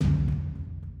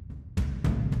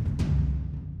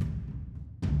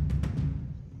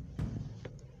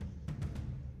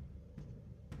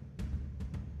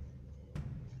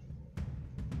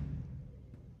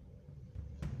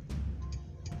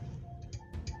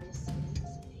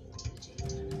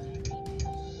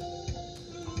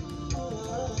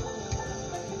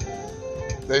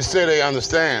They say they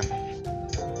understand.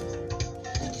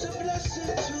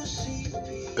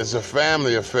 It's a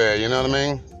family affair, you know what I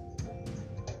mean?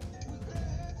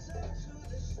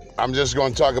 I'm just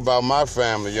going to talk about my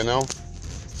family, you know?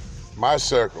 My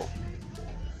circle.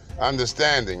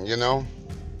 Understanding, you know?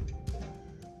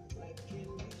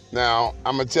 Now,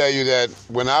 I'm going to tell you that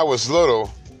when I was little,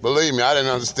 believe me, I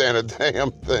didn't understand a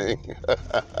damn thing.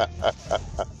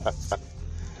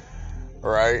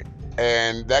 Right?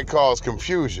 And that caused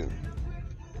confusion.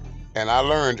 And I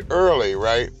learned early,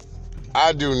 right?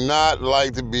 I do not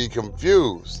like to be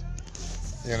confused.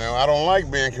 You know, I don't like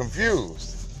being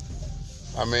confused.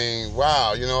 I mean,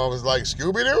 wow, you know, it was like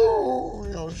Scooby-Doo,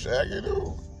 you know,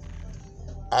 Shaggy-Doo.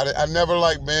 I never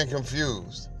liked being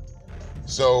confused.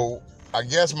 So I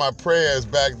guess my prayers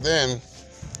back then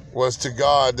was to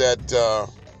God that,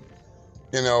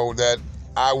 you know, that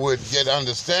I would get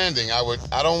understanding.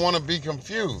 I don't want to be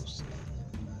confused.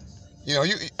 You know,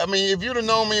 I mean, if you'd have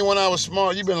known me when I was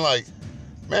small, you'd been like,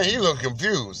 man, he looked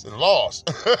confused and lost.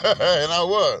 And I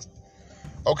was.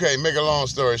 Okay, make a long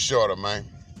story shorter, man.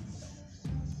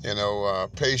 You know,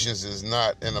 patience is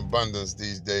not in abundance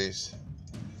these days.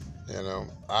 You know,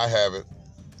 I have it.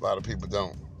 A lot of people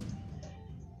don't.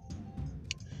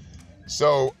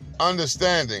 So,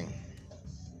 understanding.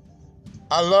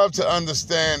 I love to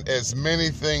understand as many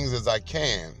things as I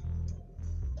can.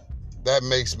 That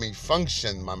makes me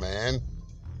function, my man.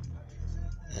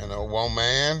 You know, one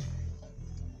man.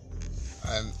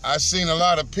 And I've seen a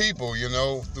lot of people, you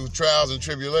know, through trials and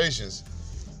tribulations.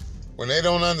 When they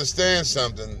don't understand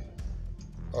something,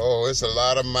 oh, it's a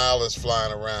lot of malice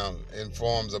flying around in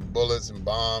forms of bullets and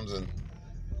bombs and,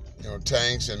 you know,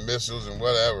 tanks and missiles and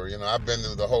whatever. You know, I've been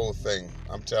through the whole thing,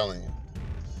 I'm telling you.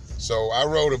 So I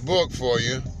wrote a book for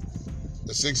you,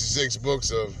 the 66 books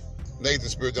of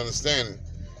Nathan's Spiritual Understanding.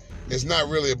 It's not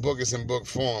really a book, it's in book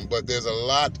form, but there's a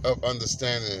lot of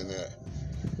understanding in there.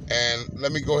 And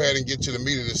let me go ahead and get to the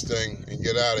meat of this thing and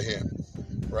get out of here,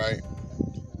 right?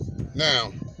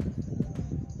 Now,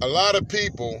 a lot of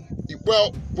people,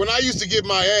 well, when I used to get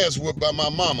my ass whooped by my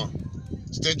mama,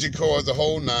 stitching cords, the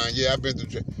whole nine, yeah, I've been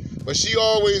through, but she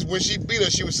always, when she beat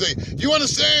us, she would say, you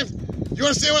understand? You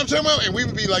understand what I'm talking about? And we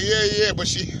would be like, yeah, but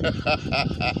she,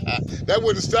 that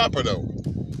wouldn't stop her though.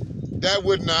 That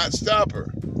would not stop her.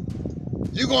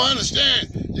 You gonna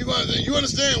understand? You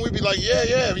understand? We'd be like,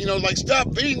 yeah, you know, like,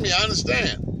 stop beating me, I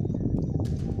understand.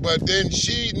 But then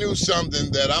she knew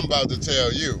something that I'm about to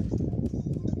tell you.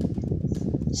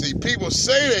 See, people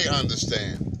say they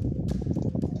understand,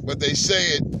 but they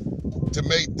say it to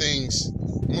make things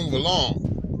move along,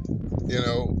 you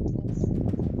know.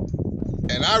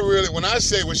 And I really, when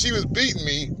she was beating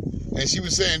me, and she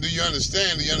was saying, do you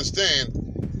understand,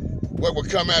 what would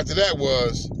come after that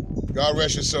was, God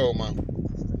rest your soul, Mom.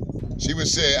 She would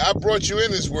say, I brought you in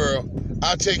this world,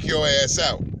 I'll take your ass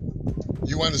out.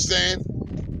 You understand?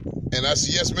 And I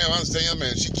said, yes, ma'am, I understand, young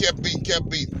man. She kept beating,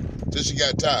 till she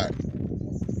got tired.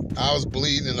 I was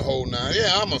bleeding in the whole nine.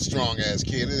 Yeah, I'm a strong-ass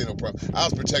kid. It ain't no problem. I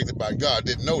was protected by God.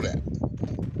 Didn't know that.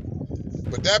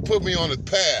 But that put me on a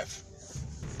path.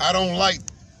 I don't like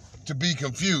to be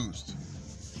confused.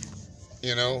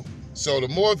 You know? So the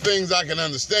more things I can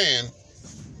understand,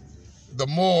 the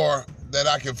more that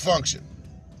I can function.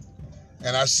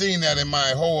 And I've seen that in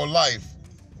my whole life.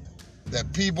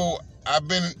 That people,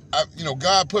 you know,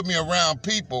 God put me around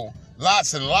people,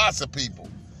 lots and lots of people.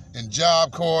 In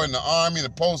Job Corps, in the Army, the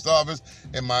Post Office,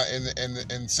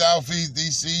 in Southeast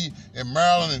D.C., in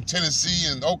Maryland, in Tennessee,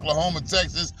 in Oklahoma,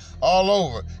 Texas, all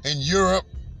over. In Europe,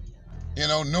 you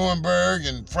know, Nuremberg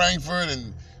and Frankfurt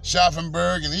and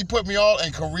Schaffenburg. And he put me all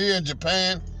in Korea and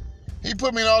Japan. He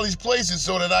put me in all these places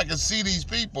so that I could see these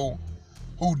people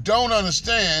who don't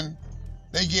understand,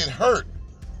 they get hurt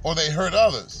or they hurt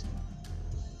others.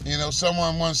 You know,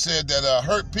 someone once said that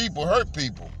hurt people.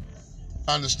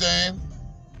 Understand?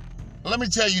 Let me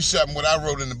tell you something, what I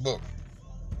wrote in the book.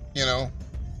 You know,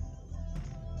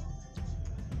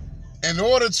 in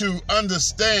order to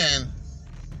understand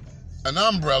an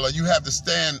umbrella, you have to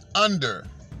stand under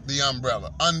the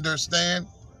umbrella. Understand?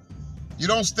 You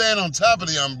don't stand on top of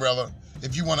the umbrella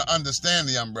if you want to understand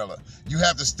the umbrella. You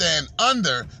have to stand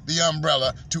under the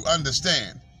umbrella to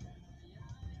understand.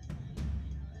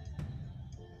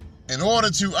 In order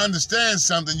to understand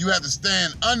something, you have to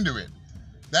stand under it.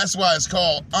 That's why it's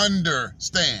called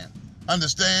understand.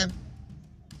 Understand?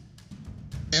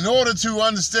 In order to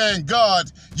understand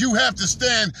God, you have to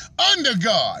stand under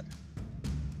God.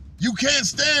 You can't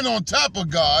stand on top of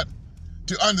God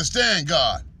to understand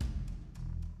God.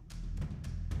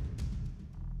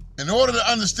 In order to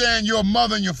understand your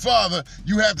mother and your father,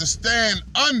 you have to stand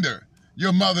under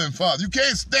your mother and father. You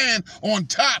can't stand on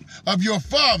top of your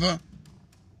father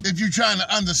if you're trying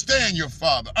to understand your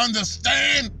father.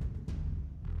 Understand?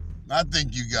 I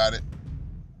think you got it.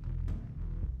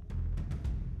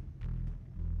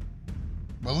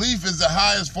 Belief is the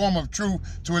highest form of truth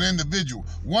to an individual.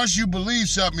 Once you believe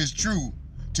something is true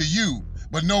to you,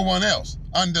 but no one else.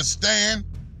 Understand?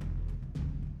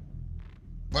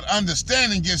 But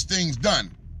understanding gets things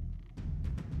done.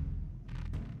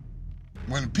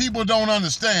 When people don't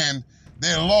understand,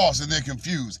 they're lost and they're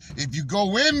confused. If you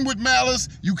go in with malice,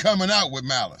 you coming out with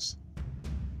malice.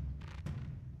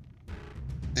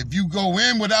 If you go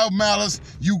in without malice,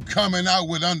 you coming out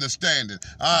with understanding.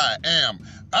 I am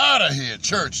out of here.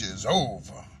 Church is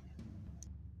over.